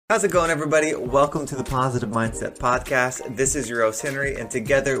How's it going, everybody? Welcome to the Positive Mindset Podcast. This is your host, Henry, and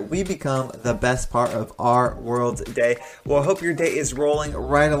together we become the best part of our world's day. Well, I hope your day is rolling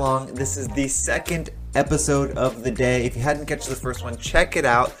right along. This is the second episode of the day. If you hadn't catch the first one, check it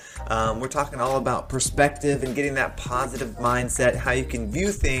out. We're talking all about perspective and getting that positive mindset, how you can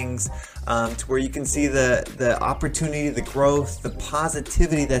view things to where you can see the opportunity, the growth, the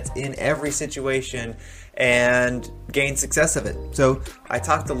positivity that's in every situation and gain success of it. So I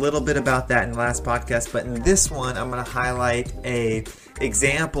talked a little bit about that in the last podcast, but in this one, I'm going to highlight a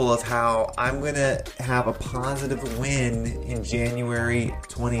example of how I'm going to have a positive win in January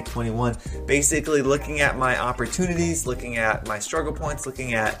 2021. Basically looking at my opportunities, looking at my struggle points,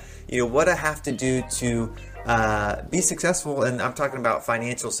 looking at what I have to do to be successful. And I'm talking about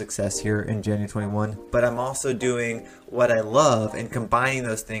financial success here in January 21, but I'm also doing what I love and combining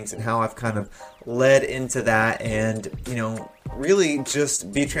those things and how I've kind of led into that, and really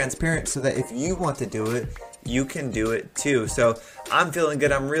just be transparent so that if you want to do it, you can do it too. So I'm feeling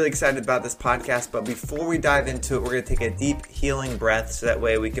good. I'm really excited about this podcast. But before we dive into it, we're going to take a deep healing breath so that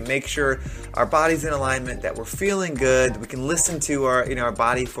way we can make sure our body's in alignment, that we're feeling good. We can listen to our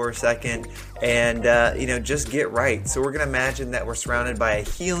body for a second and just get right. So we're going to imagine that we're surrounded by a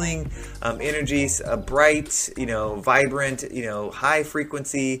healing energies, a bright, vibrant, high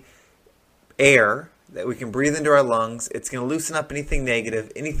frequency air that we can breathe into our lungs. It's going to loosen up anything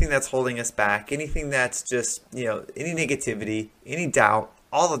negative, anything that's holding us back, anything that's just, any negativity, any doubt,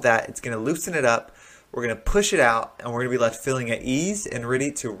 all of that. It's going to loosen it up. We're going to push it out, and we're going to be left feeling at ease and ready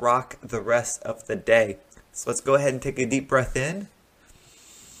to rock the rest of the day. So let's go ahead and take a deep breath in.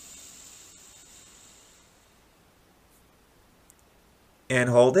 And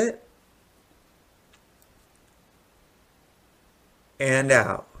hold it. And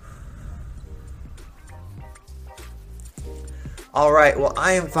out. All right, well,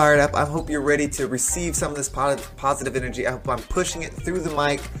 I am fired up. I hope you're ready to receive some of this positive energy. I hope I'm pushing it through the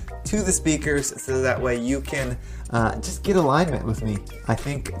mic to the speakers so that way you can just get alignment with me. I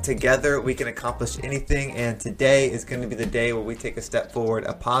think together we can accomplish anything, and today is going to be the day where we take a step forward,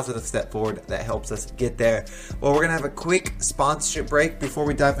 a positive step forward that helps us get there. Well, we're going to have a quick sponsorship break before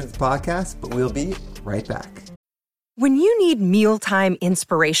we dive into the podcast, but we'll be right back. When you need mealtime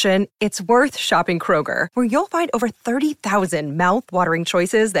inspiration, it's worth shopping Kroger, where you'll find over 30,000 mouth-watering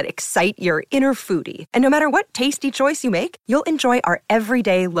choices that excite your inner foodie. And no matter what tasty choice you make, you'll enjoy our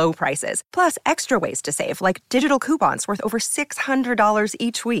everyday low prices, plus extra ways to save, like digital coupons worth over $600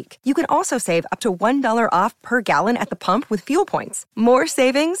 each week. You can also save up to $1 off per gallon at the pump with fuel points. More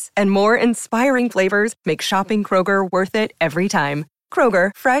savings and more inspiring flavors make shopping Kroger worth it every time.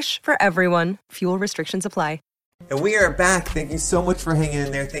 Kroger, fresh for everyone. Fuel restrictions apply. And we are back. Thank you so much for hanging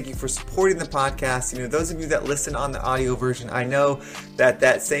in there. Thank you for supporting the podcast. Those of you that listen on the audio version, I know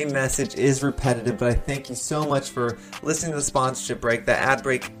that same message is repetitive, but I thank you so much for listening to the sponsorship break. That ad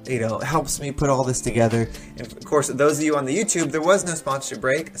break, helps me put all this together. And of course, those of you on the YouTube, there was no sponsorship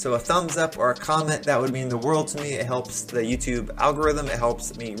break. So a thumbs up or a comment, that would mean the world to me. It helps the YouTube algorithm. It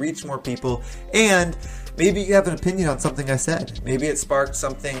helps me reach more people. And maybe you have an opinion on something I said. Maybe it sparked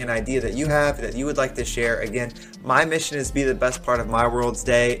something, an idea that you have that you would like to share. Again, my mission is to be the best part of my world's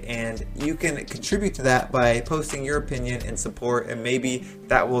day, and you can contribute to that by posting your opinion and support, and maybe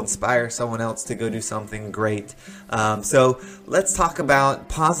that will inspire someone else to go do something great. So let's talk about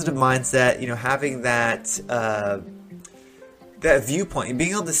positive mindset, having that viewpoint,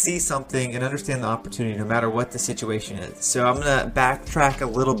 being able to see something and understand the opportunity no matter what the situation is. So I'm going to backtrack a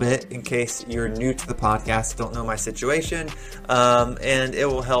little bit in case you're new to the podcast, don't know my situation, and it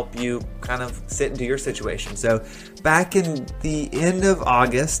will help you kind of sit into your situation. So back in the end of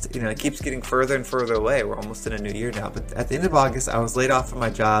August, it keeps getting further and further away. We're almost in a new year now, but at the end of August, I was laid off from my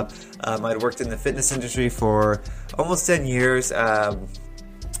job. I'd worked in the fitness industry for almost 10 years.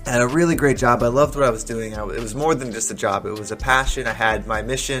 I had a really great job. I loved what I was doing. It was more than just a job. It was a passion. I had my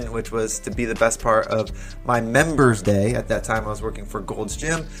mission, which was to be the best part of my members' day. At that time, I was working for Gold's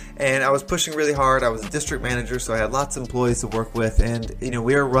Gym, and I was pushing really hard. I was a district manager, so I had lots of employees to work with, and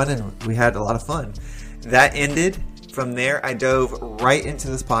we were running. We had a lot of fun. That ended. From there, I dove right into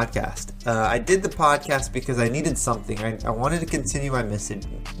this podcast. I did the podcast because I needed something. I wanted to continue my mission.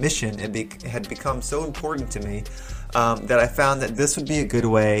 It had become so important to me that I found that this would be a good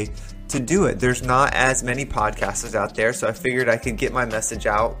way to do it. There's not as many podcasters out there, so I figured I could get my message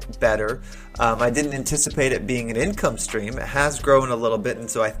out better. I didn't anticipate it being an income stream. It has grown a little bit, and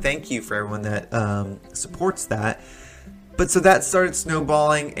so I thank you for everyone that supports that. But so that started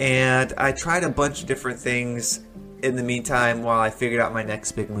snowballing, and I tried a bunch of different things in the meantime while I figured out my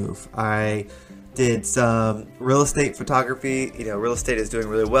next big move. I did some real estate photography. Real estate is doing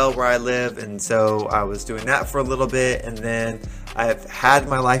really well where I live, and so I was doing that for a little bit, and then I've had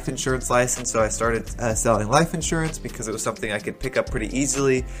my life insurance license, so I started selling life insurance because it was something I could pick up pretty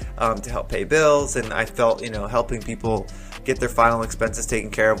easily to help pay bills, and I felt, helping people get their final expenses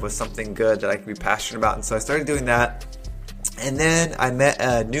taken care of was something good that I could be passionate about, and so I started doing that. And then I met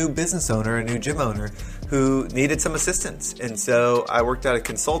a new business owner, a new gym owner, who needed some assistance, and so I worked out a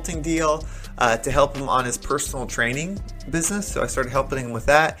consulting deal to help him on his personal training business. So I started helping him with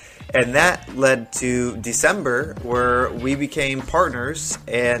that, and that led to December where we became partners.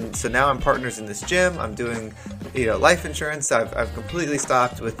 And so now I'm partners in this gym. I'm doing, life insurance. I've completely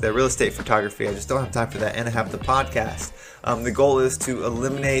stopped with the real estate photography. I just don't have time for that, and I have the podcast. The goal is to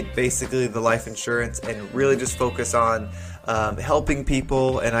eliminate basically the life insurance and really just focus on helping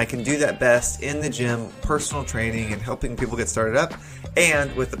people, and I can do that best in the gym, personal training, and helping people get started up,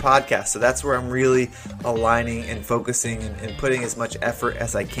 and with the podcast. So that's where I'm really aligning and focusing and putting as much effort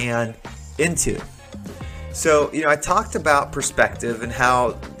as I can into. So, I talked about perspective and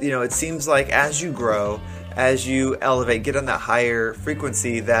how, it seems like as you grow, as you elevate, get on that higher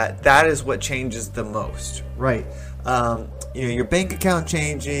frequency, that is what changes the most, right? Your bank account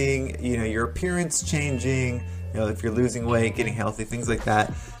changing, your appearance changing, if you're losing weight, getting healthy, things like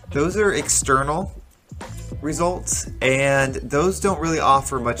that. Those are external results, and those don't really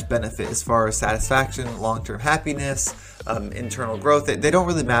offer much benefit as far as satisfaction, long-term happiness, internal growth. They don't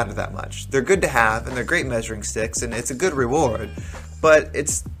really matter that much. They're good to have, and they're great measuring sticks, and it's a good reward, but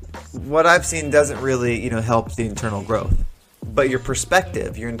it's what I've seen doesn't really, help the internal growth. But your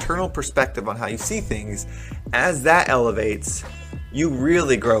perspective, your internal perspective on how you see things, as that elevates, you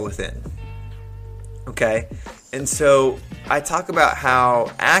really grow within. Okay? And so I talk about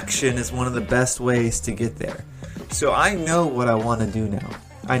how action is one of the best ways to get there. So I know what I want to do now.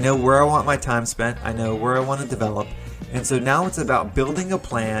 I know where I want my time spent. I know where I want to develop. And so now it's about building a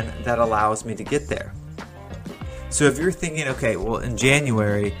plan that allows me to get there. So if you're thinking, okay, well, in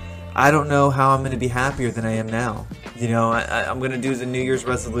January, I don't know how I'm going to be happier than I am now. I'm going to do the New Year's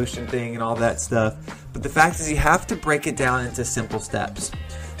resolution thing and all that stuff. But the fact is, you have to break it down into simple steps.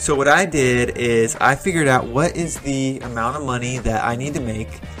 So what I did is I figured out what is the amount of money that I need to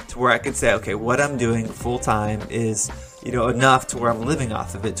make to where I could say, okay, what I'm doing full time is, enough to where I'm living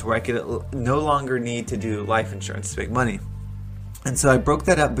off of it, to where I could no longer need to do life insurance to make money. And so I broke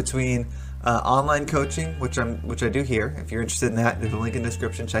that up between online coaching, which I do here. If you're interested in that, there's a link in the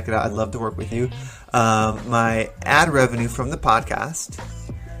description. Check it out. I'd love to work with you. My ad revenue from the podcast,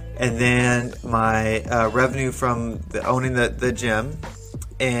 and then my revenue from owning the gym,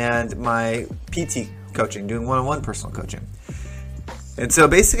 and my PT coaching, doing one-on-one personal coaching. And so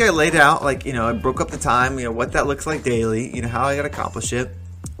basically I laid out, I broke up the time, what that looks like daily, how I got to accomplish it,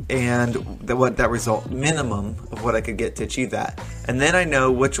 and what that result minimum of what I could get to achieve that. And then I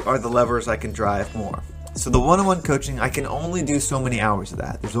know which are the levers I can drive more. So the one-on-one coaching, I can only do so many hours of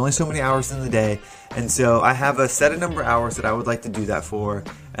that. There's only so many hours in the day. And so I have a set number of hours that I would like to do that for,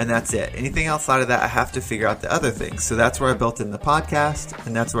 and that's it. Anything outside of that, I have to figure out the other things. So that's where I built in the podcast,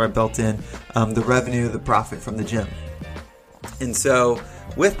 and that's where I built in the revenue, the profit from the gym. And so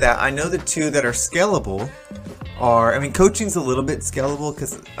with that, I know the two that are scalable are, coaching's a little bit scalable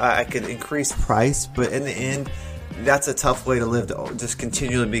because I could increase price, but in the end, that's a tough way to live, to just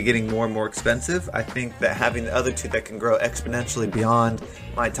continually be getting more and more expensive. I think that having the other two that can grow exponentially beyond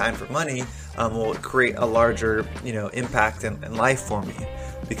my time for money will create a larger, impact in life for me.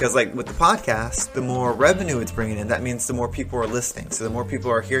 Because with the podcast, the more revenue it's bringing in, that means the more people are listening. So the more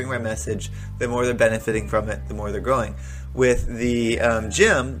people are hearing my message, the more they're benefiting from it, the more they're growing. With the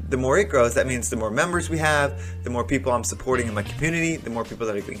gym, the more it grows, that means the more members we have, the more people I'm supporting in my community, the more people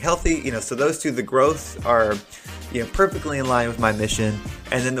that are getting healthy. So those two, the growth are perfectly in line with my mission.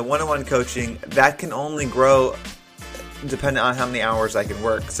 And then the one-on-one coaching, that can only grow depending on how many hours I can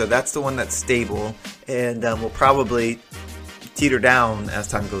work. So that's the one that's stable, and will probably teeter down as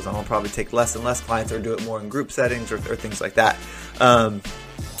time goes on. I'll probably take less and less clients or do it more in group settings or things like that.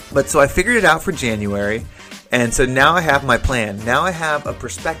 But so I figured it out for January. And so now I have my plan. Now I have a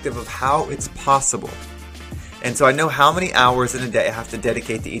perspective of how it's possible. And so I know how many hours in a day I have to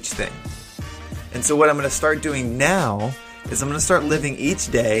dedicate to each thing. And so what I'm going to start doing now is I'm going to start living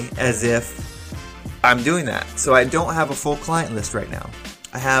each day as if I'm doing that. So I don't have a full client list right now.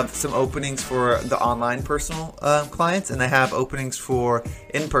 I have some openings for the online personal clients, and I have openings for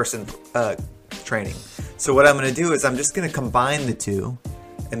in-person training. So what I'm going to do is I'm just going to combine the two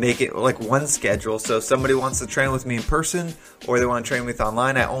and make it like one schedule. So if somebody wants to train with me in person or they want to train with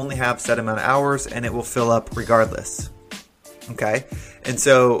online, I only have a set amount of hours and it will fill up regardless. Okay? And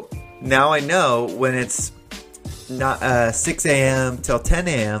so now I know when it's not 6 a.m. till 10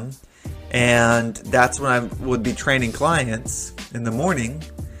 a.m. and that's when I would be training clients in the morning.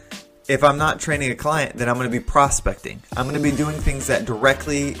 If I'm not training a client, then I'm going to be prospecting. I'm going to be doing things that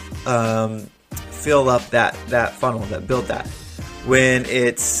directly fill up that funnel, that build that. When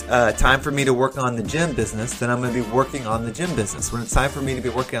it's time for me to work on the gym business, then I'm going to be working on the gym business. When it's time for me to be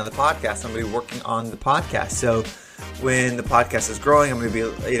working on the podcast, I'm going to be working on the podcast. So when the podcast is growing, I'm going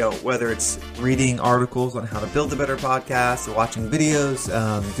to be, whether it's reading articles on how to build a better podcast, or watching videos,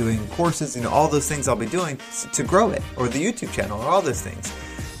 doing courses, all those things I'll be doing to grow it, or the YouTube channel, or all those things.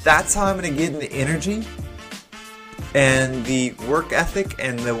 That's how I'm going to get the energy and the work ethic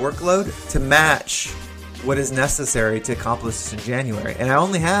and the workload to match what is necessary to accomplish this in January. And I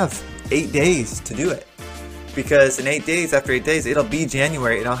only have 8 days to do it, because in 8 days, after 8 days, it'll be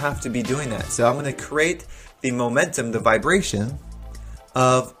January and I'll have to be doing that. So I'm going to create the momentum, the vibration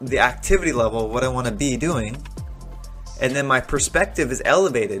of the activity level, what I want to be doing. And then my perspective is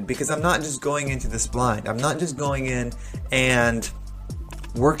elevated, because I'm not just going into this blind. I'm not just going in and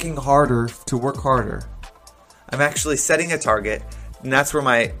working harder to work harder. I'm actually setting a target, and that's where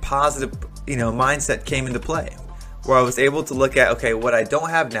my positive, mindset came into play, where I was able to look at, okay, what I don't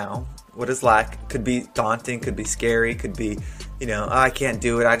have now, what is lack, could be daunting, could be scary, could be, I can't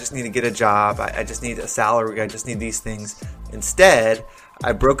do it, I just need to get a job, I just need a salary, I just need these things. Instead,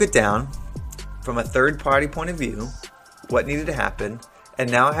 I broke it down from a third-party point of view, what needed to happen, and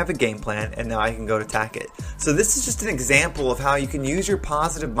now I have a game plan, and now I can go to attack it. So this is just an example of how you can use your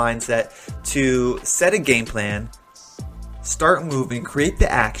positive mindset to set a game plan, start moving, create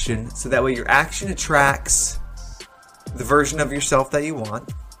the action, so that way your action attracts the version of yourself that you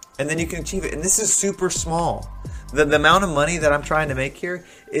want, and then you can achieve it. And this is super small. The amount of money that I'm trying to make here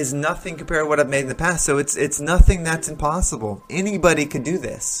is nothing compared to what I've made in the past. So it's nothing that's impossible. Anybody could do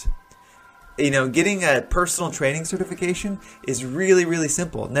this. Getting a personal training certification is really, really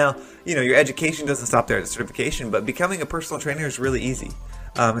simple. Now, your education doesn't stop there at the certification, but becoming a personal trainer is really easy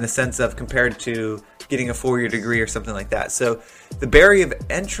in a sense of compared to getting a 4-year degree or something like that. So the barrier of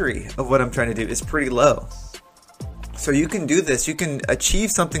entry of what I'm trying to do is pretty low. So you can do this. You can achieve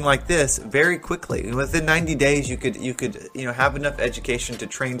something like this very quickly. Within 90 days, you could have enough education to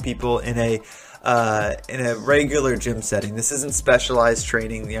train people in a regular gym setting. This isn't specialized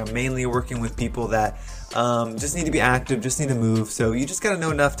training. Mainly working with people that just need to be active, just need to move. So you just got to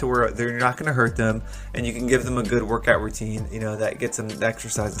know enough to where you're not going to hurt them, and you can give them a good workout routine, that gets them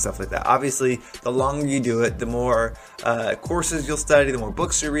exercise and stuff like that. Obviously, the longer you do it, the more courses you'll study, the more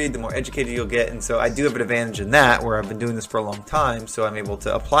books you read, the more educated you'll get. And so I do have an advantage in that, where I've been doing this for a long time, so I'm able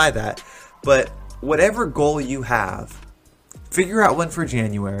to apply that. But whatever goal you have, figure out one for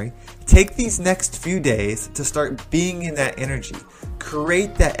January. Take these next few days to start being in that energy.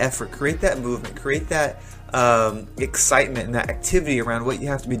 Create that effort, create that movement, create that excitement and that activity around what you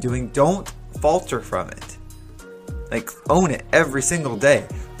have to be doing. Don't falter from it. Own it every single day.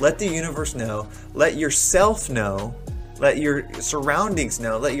 Let the universe know. Let yourself know. Let your surroundings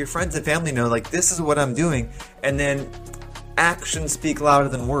know. Let your friends and family know, this is what I'm doing. And then actions speak louder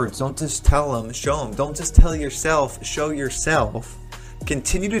than words. Don't just tell them, show them. Don't just tell yourself, show yourself.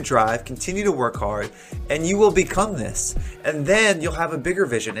 Continue to drive, continue to work hard, and you will become this. And then you'll have a bigger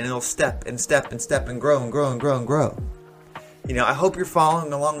vision, and it'll step and step and step and grow and grow and grow and grow. I hope you're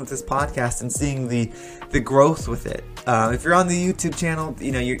following along with this podcast and seeing the growth with it. If you're on the YouTube channel,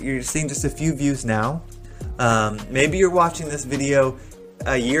 you're seeing just a few views now. Maybe you're watching this video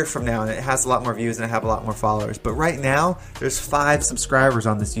a year from now and it has a lot more views and I have a lot more followers. But right now, there's 5 subscribers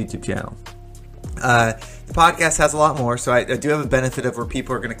on this YouTube channel. The podcast has a lot more, so I do have a benefit of where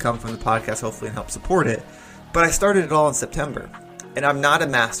people are going to come from the podcast, hopefully, and help support it. But I started it all in September, and I'm not a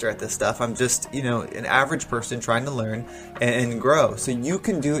master at this stuff. I'm just, an average person trying to learn and grow. So you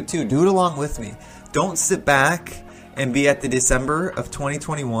can do it too. Do it along with me. Don't sit back and be at the December of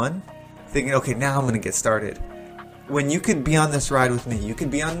 2021 thinking, okay, now I'm going to get started. When you could be on this ride with me, you could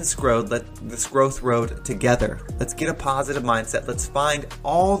be on this growth road together. Let's get a positive mindset. Let's find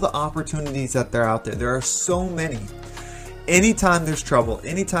all the opportunities that are out there. There are so many. Anytime there's trouble,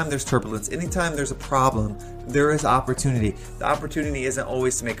 anytime there's turbulence, anytime there's a problem, there is opportunity. The opportunity isn't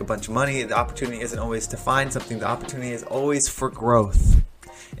always to make a bunch of money. The opportunity isn't always to find something. The opportunity is always for growth.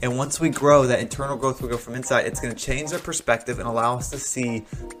 And once we grow, that internal growth will go from inside. It's going to change our perspective and allow us to see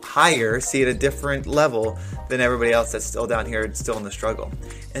higher, see at a different level than everybody else that's still down here and still in the struggle.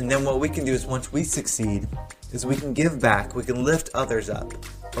 And then what we can do is once we succeed, is we can give back. We can lift others up.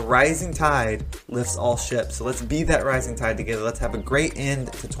 a rising tide lifts all ships. So let's be that rising tide together. Let's have a great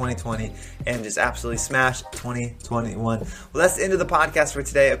end to 2020 and just absolutely smash 2021. Well, that's the end of the podcast for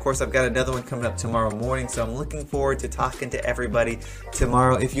today. Of course, I've got another one coming up tomorrow morning, so I'm looking forward to talking to everybody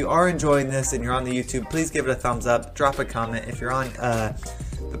tomorrow. If you are enjoying this and you're on the YouTube, please give it a thumbs up, drop a comment. If you're on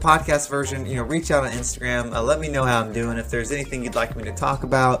the podcast version, reach out on Instagram. Let me know how I'm doing. If there's anything you'd like me to talk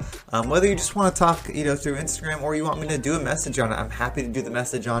about, whether you just want to talk, through Instagram, or you want me to do a message on it, I'm happy to do the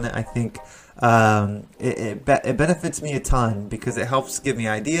message on it. I think it benefits me a ton because it helps give me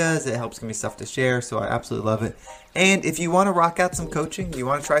ideas. It helps give me stuff to share. So I absolutely love it. And if you want to rock out some coaching, you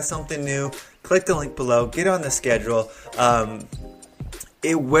want to try something new, click the link below, get on the schedule.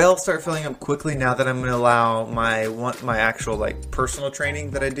 It will start filling up quickly now that I'm going to allow my actual personal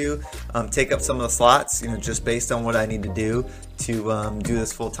training that I do take up some of the slots, just based on what I need to do to do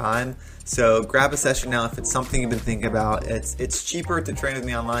this full time. So grab a session now if it's something you've been thinking about. It's cheaper to train with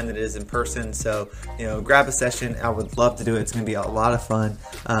me online than it is in person. So grab a session. I would love to do it. It's going to be a lot of fun.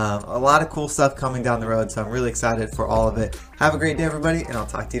 A lot of cool stuff coming down the road. So I'm really excited for all of it. Have a great day, everybody, and I'll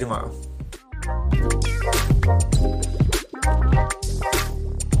talk to you tomorrow.